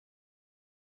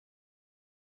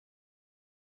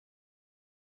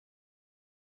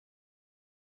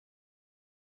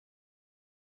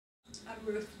I'm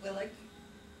Ruth Willig.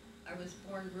 I was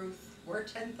born Ruth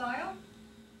Wertenthal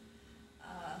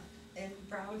in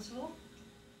Brownsville.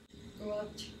 Grew up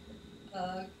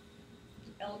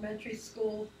elementary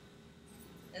school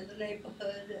in the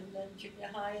neighborhood and then junior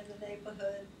high in the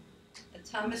neighborhood. At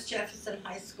Thomas Jefferson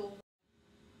High School.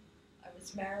 I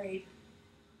was married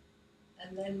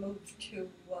and then moved to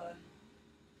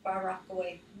Far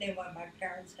Rockaway, near where my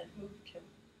parents had moved to.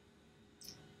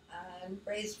 And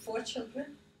raised 4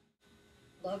 children.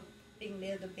 Loved being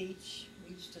near the beach.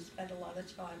 We used to spend a lot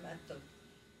of time at the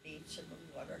beach and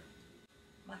the water.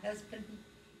 My husband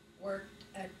worked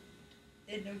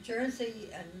in New Jersey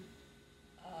and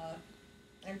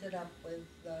ended up with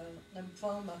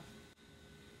lymphoma.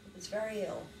 He was very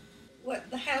ill.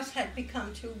 The house had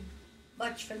become too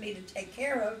much for me to take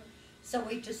care of, so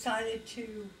we decided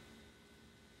to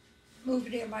move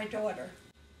near my daughter.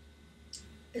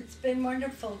 It's been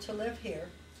wonderful to live here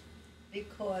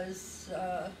because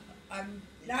I'm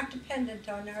not dependent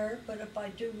on her, but if I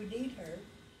do need her,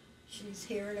 she's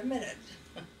here in a minute.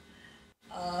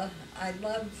 I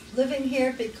love living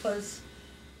here because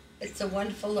it's a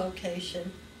wonderful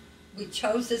location. We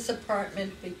chose this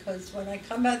apartment because when I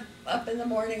come up in the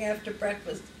morning after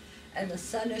breakfast and the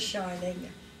sun is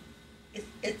shining,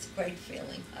 it's a great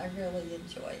feeling. I really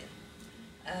enjoy it.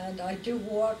 And I do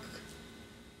walk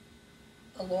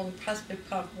along Prospect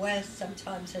Park West,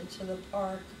 sometimes into the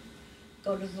park,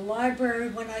 go to the library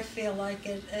when I feel like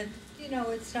it, and you know,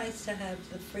 it's nice to have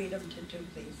the freedom to do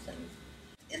these things.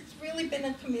 It's really been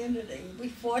a community. We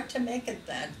fought to make it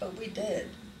that, but we did.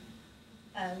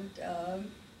 And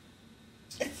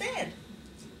it's sad.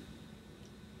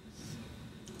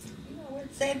 You know,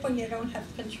 it's sad when you don't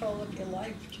have control of your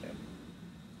life too,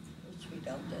 which we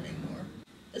don't anymore.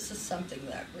 This is something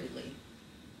that really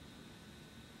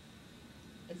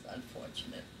is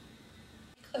unfortunate.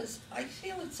 Because I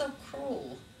feel it's so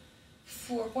cruel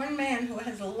for one man who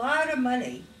has a lot of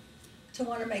money to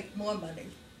want to make more money.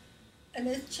 And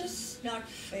it's just not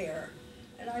fair.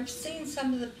 And I've seen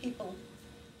some of the people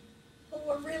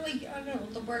who are really, I don't know,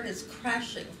 the word is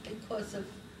crashing because of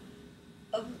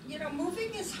you know,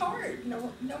 moving is hard,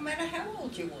 no matter how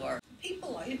old you are.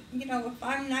 People, you know, if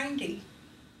I'm 90,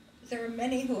 there are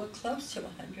many who are close to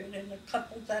 100 and a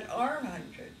couple that are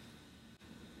 100.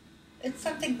 It's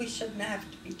something we shouldn't have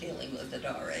to be dealing with at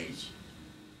our age.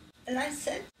 And I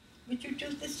said, would you do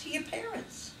this to your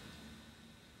parents?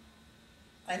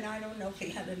 And I don't know if he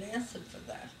had an answer for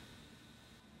that.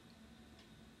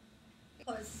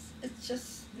 Because it's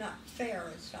just not fair,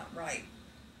 it's not right.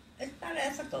 It's not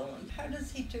ethical, and how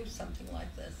does he do something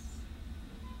like this?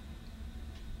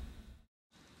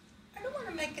 I don't want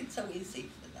to make it so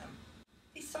easy for them.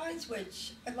 Besides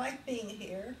which, I like being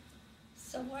here,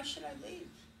 so why should I leave?